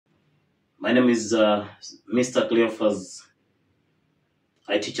My name is Mr. Cleophas.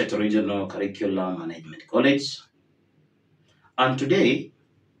 I teach at Regional Curriculum Management College. And today,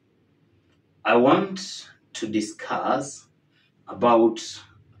 I want to discuss about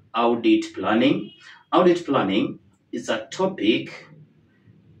audit planning. Audit planning is a topic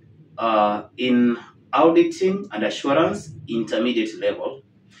in auditing and assurance intermediate level.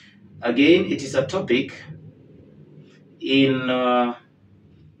 Again, it is a topic in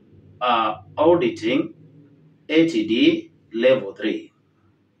auditing ATD level 3.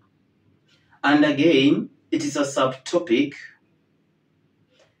 And again, it is a subtopic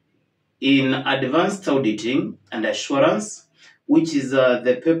in advanced auditing and assurance, which is a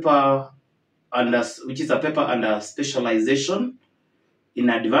paper under specialization in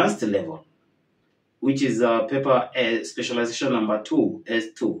advanced level, which is paper specialization number 2,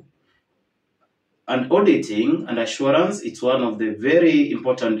 S2. And auditing and assurance, it's one of the very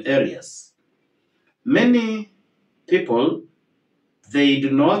important areas. Many people, they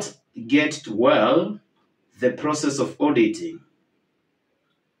do not get well the process of auditing.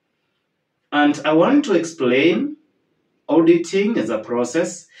 And I want to explain auditing as a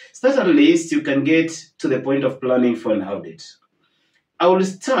process so that at least you can get to the point of planning for an audit. I will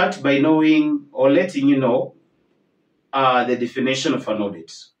start by knowing or letting you know the definition of an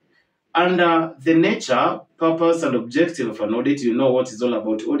audit. Under the nature, purpose, and objective of an audit, you know what is all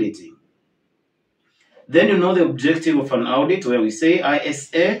about auditing. Then you know the objective of an audit, where we say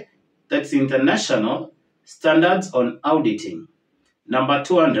ISA, that's International Standards on Auditing. Number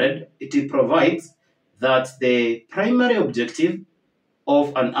 200, it provides that the primary objective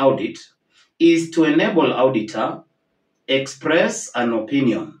of an audit is to enable auditor express an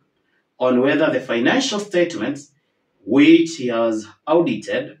opinion on whether the financial statements which he has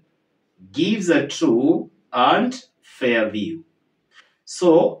audited gives a true and fair view.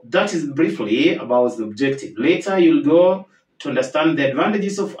 So that is briefly about the objective. Later you'll go to understand the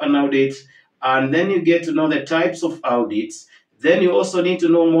advantages of an audit, and then you get to know the types of audits. Then you also need to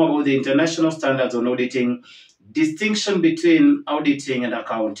know more about the international standards on auditing, distinction between auditing and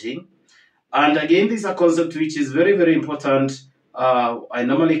accounting. And again, this is a concept which is very, very important. I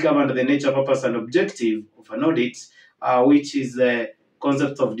normally cover under the nature, purpose, and objective of an audit, which is the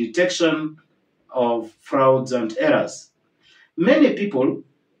concept of detection of frauds and errors. Many people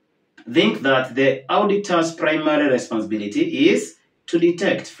think that the auditor's primary responsibility is to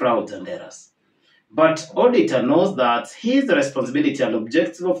detect frauds and errors. But auditor knows that his responsibility and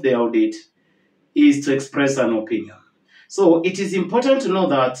objective of the audit is to express an opinion. So it is important to know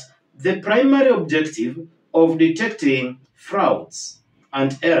that the primary objective of detecting frauds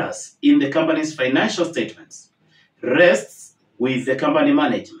and errors in the company's financial statements rests with the company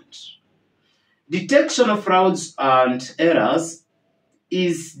management. Detection of frauds and errors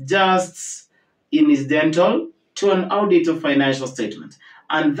is just incidental to an audit of financial statement,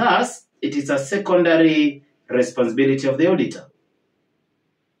 and thus it is a secondary responsibility of the auditor.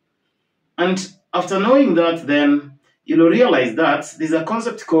 And after knowing that, then you'll realize that there's a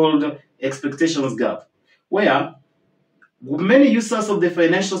concept called expectations gap, where many users of the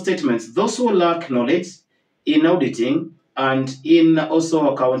financial statements, those who lack knowledge in auditing and in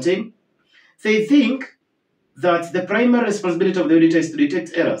also accounting, they think that the primary responsibility of the auditor is to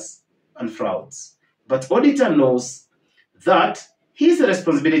detect errors and frauds. But auditor knows that his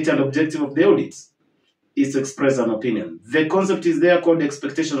responsibility and objective of the audit is to express an opinion. The concept is there called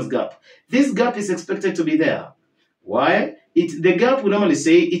expectations gap. This gap is expected to be there. Why? The gap, we normally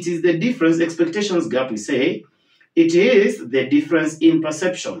say, it is the difference, expectations gap, we say, it is the difference in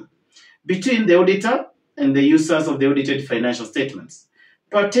perception between the auditor and the users of the audited financial statements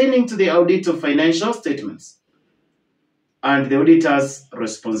pertaining to the audit of financial statements and the auditor's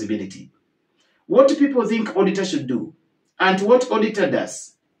responsibility. What do people think auditor should do and what auditor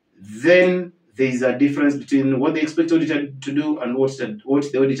does? Then there is a difference between what they expect auditor to do and what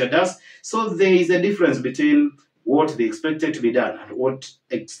the auditor does. So there is a difference between what they expected to be done and what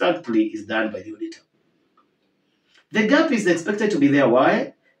exactly is done by the auditor. The gap is expected to be there.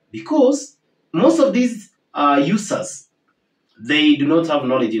 Why? Because most of these users, they do not have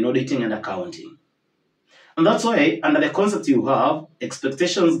knowledge in auditing and accounting. And that's why, under the concept you have,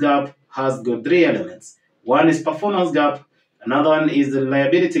 expectations gap has got 3 elements. One is performance gap, another one is the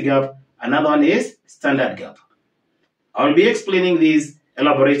liability gap, another one is standard gap. I'll be explaining these,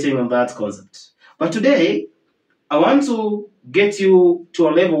 elaborating on that concept. But today, I want to get you to a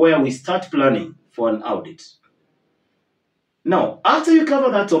level where we start planning for an audit. Now, after you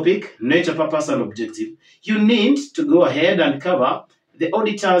cover that topic, nature, purpose, and objective, you need to go ahead and cover the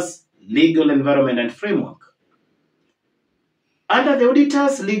auditor's legal environment and framework. Under the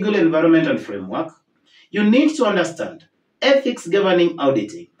auditor's legal environment and framework, you need to understand ethics governing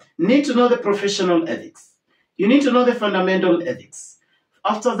auditing. You need to know the professional ethics. You need to know the fundamental ethics.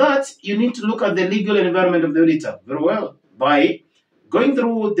 After that, you need to look at the legal environment of the auditor very well by going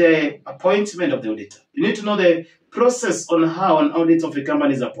through the appointment of the auditor. You need to know the process on how an audit of a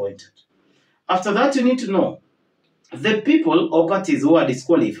company is appointed. After that, you need to know the people or parties who are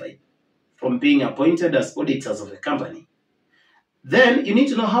disqualified from being appointed as auditors of a company. Then you need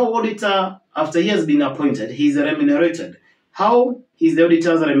to know how auditor, after he has been appointed, he is remunerated. How is the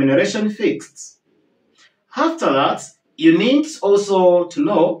auditor's remuneration fixed? After that, you need also to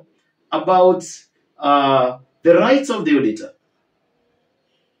know about the rights of the auditor.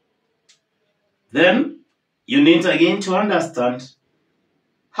 Then you need again to understand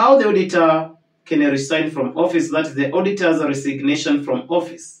how the auditor can resign from office, that is the auditor's resignation from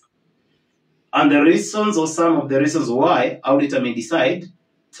office, and the reasons or some of the reasons why auditor may decide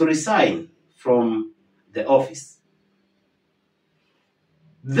to resign from the office.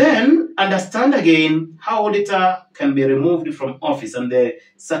 Then understand again how auditor can be removed from office and the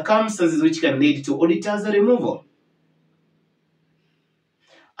circumstances which can lead to auditor's removal.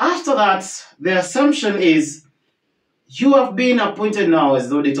 After that, the assumption is you have been appointed now as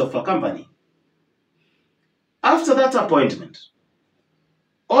the auditor of a company. After that appointment,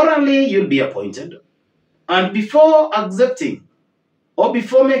 orally you'll be appointed, and before accepting or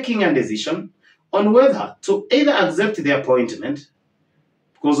before making a decision on whether to either accept the appointment,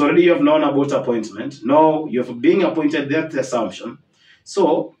 because already you have known about appointment, now you're being appointed, that's the assumption.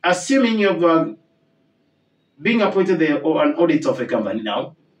 So, assuming you've being appointed an auditor of a company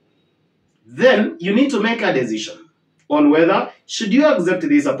now, then you need to make a decision on whether should you accept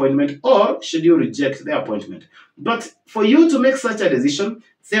this appointment or should you reject the appointment. But for you to make such a decision,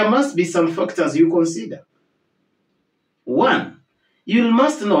 there must be some factors you consider. One, you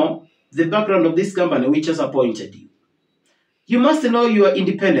must know the background of this company which has appointed you. You must know your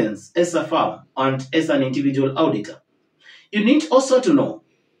independence as a firm and as an individual auditor. You need also to know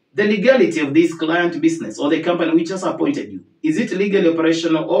the legality of this client business or the company which has appointed you. Is it legally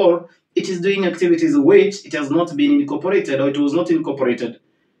operational or it is doing activities which it has not been incorporated or it was not incorporated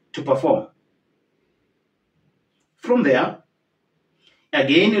to perform? From there,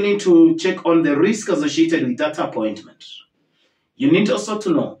 again, you need to check on the risk associated with that appointment. You need also to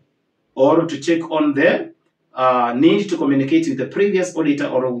know or to check on the need to communicate with the previous auditor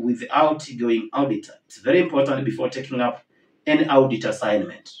or with the outgoing auditor. It's very important before taking up an audit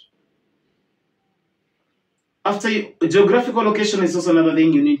assignment. After geographical location is also another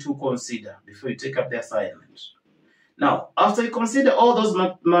thing you need to consider before you take up the assignment. Now, after you consider all those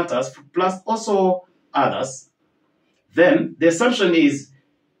matters, plus also others, then the assumption is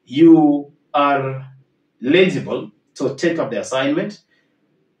you are eligible to take up the assignment,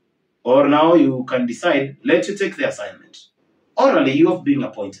 or now you can decide, let you take the assignment. Orally, you have been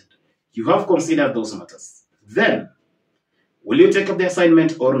appointed. You have considered those matters. Then, will you take up the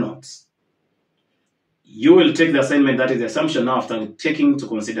assignment or not? You will take the assignment, that is the assumption now after taking into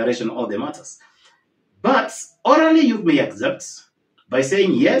consideration all the matters. But orally you may accept by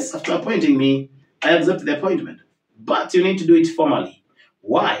saying, yes, after appointing me, I accept the appointment. But you need to do it formally.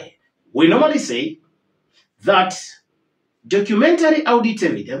 Why? We normally say that documentary audit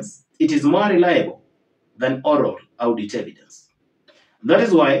evidence, it is more reliable than oral audit evidence. That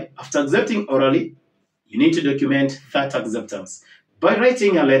is why after accepting orally, you need to document that acceptance by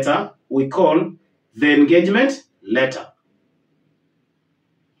writing a letter we call the engagement letter.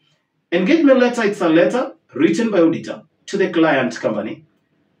 Engagement letter, it's a letter written by auditor to the client company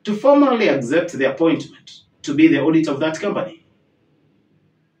to formally accept the appointment to be the auditor of that company.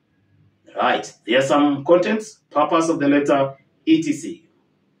 Right, there are some contents, purpose of the letter, etc.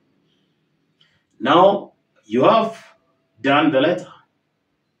 Now, you have done the letter.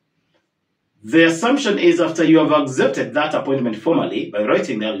 The assumption is after you have accepted that appointment formally by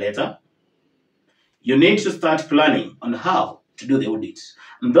writing that letter, you need to start planning on how to do the audit.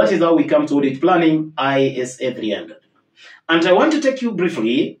 And that is how we come to audit planning, ISA 300. And I want to take you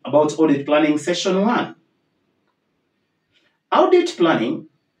briefly about audit planning session 1. Audit planning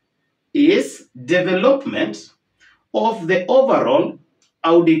is development of the overall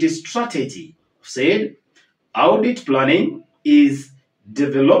audit strategy. Said, audit planning is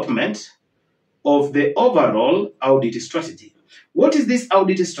development of the overall audit strategy. What is this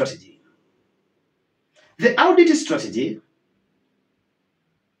audit strategy? The audit strategy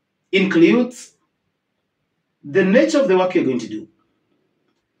includes the nature of the work you're going to do,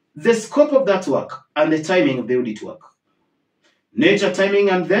 the scope of that work, and the timing of the audit work. Nature, timing,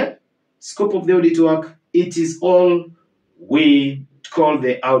 and the scope of the audit work, it is all we call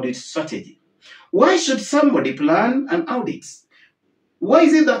the audit strategy. Why should somebody plan an audit? Why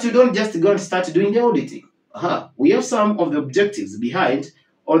is it that you don't just go and start doing the auditing? We have some of the objectives behind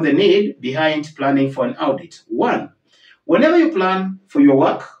or the need behind planning for an audit. One, whenever you plan for your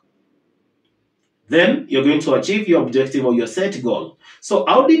work, then you're going to achieve your objective or your set goal. So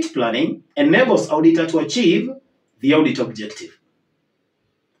audit planning enables auditor to achieve the audit objective.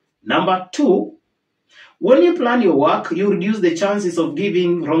 Number two, when you plan your work, you reduce the chances of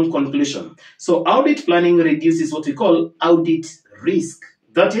giving wrong conclusion. So audit planning reduces what we call audit risk.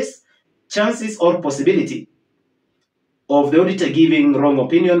 That is, chances or possibility of the auditor giving wrong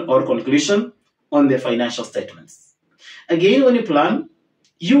opinion or conclusion on the financial statements. Again, when you plan,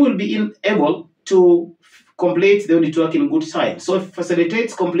 you will be able to complete the audit work in good time. So it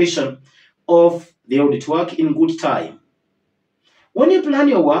facilitates completion of the audit work in good time. When you plan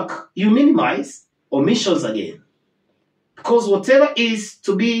your work, you minimize omissions again, because whatever is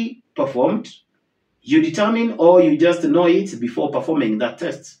to be performed, you determine or you just know it before performing that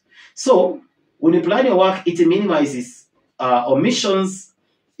test. So when you plan your work, it minimizes omissions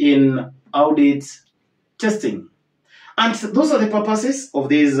in audit testing. And those are the purposes of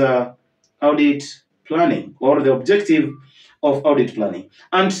this audit planning, or the objective of audit planning.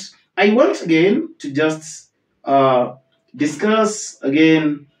 And I want again to just discuss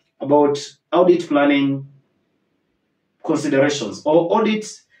again about audit planning considerations, or audit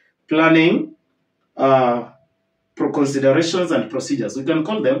planning considerations and procedures. We can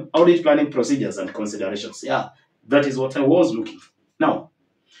call them audit planning procedures and considerations. Yeah, that is what I was looking for. Now,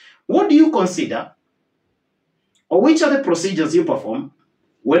 what do you consider, or which are the procedures you perform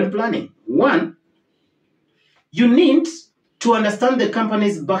when planning? One, you need to understand the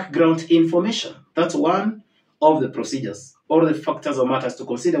company's background information. That's one of the procedures or the factors or matters to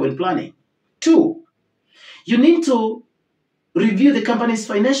consider when planning. Two, you need to review the company's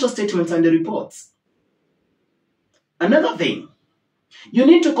financial statements and the reports. Another thing, you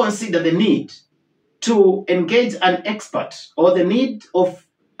need to consider the need to engage an expert, or the need of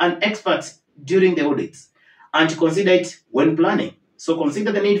an expert during the audit, and to consider it when planning. So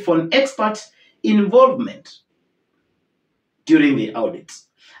consider the need for an expert involvement during the audit.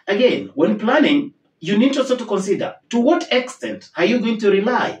 Again, when planning, you need also to consider to what extent are you going to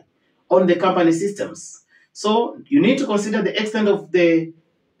rely on the company systems. So you need to consider the extent of the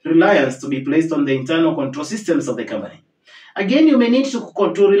reliance to be placed on the internal control systems of the company. Again, you may need to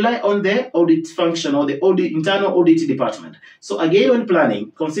rely on the audit function or the internal audit department. So again, when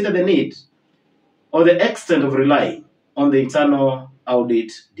planning, consider the need or the extent of relying on the internal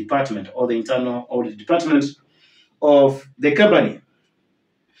audit department or the internal audit department of the company.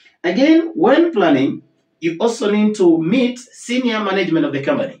 Again, when planning, you also need to meet senior management of the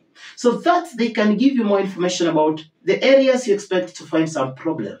company so that they can give you more information about the areas you expect to find some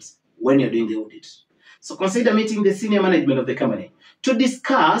problems when you're doing the audit. So consider meeting the senior management of the company to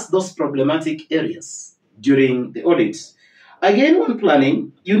discuss those problematic areas during the audit. Again, when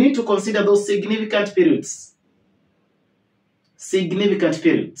planning, you need to consider those significant periods. Significant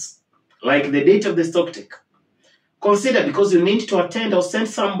periods, like the date of the stock take. Consider, because you need to attend or send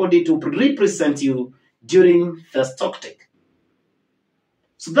somebody to represent you during the stock take.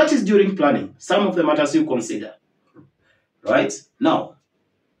 So that is during planning, some of the matters you consider. Right? Now,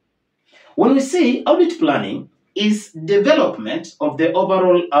 when we say audit planning is development of the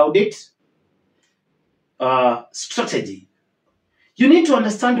overall audit strategy, you need to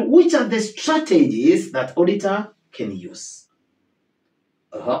understand which are the strategies that auditor can use.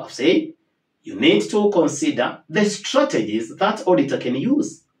 Say, you need to consider the strategies that auditor can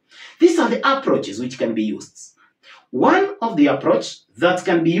use. These are the approaches which can be used. One of the approach that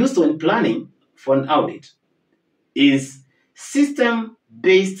can be used when planning for an audit is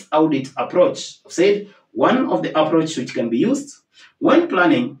system-based audit approach. I've said one of the approach which can be used when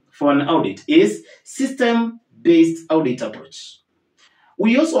planning for an audit is system-based audit approach.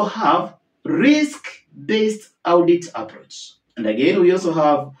 We also have risk-based audit approach. And again, we also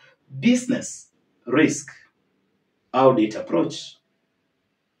have business risk audit approach.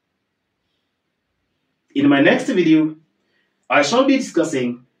 In my next video, I shall be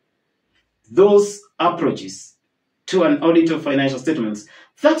discussing those approaches to an audit of financial statements.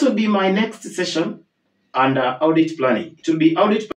 That will be my next session under audit planning. It will be audit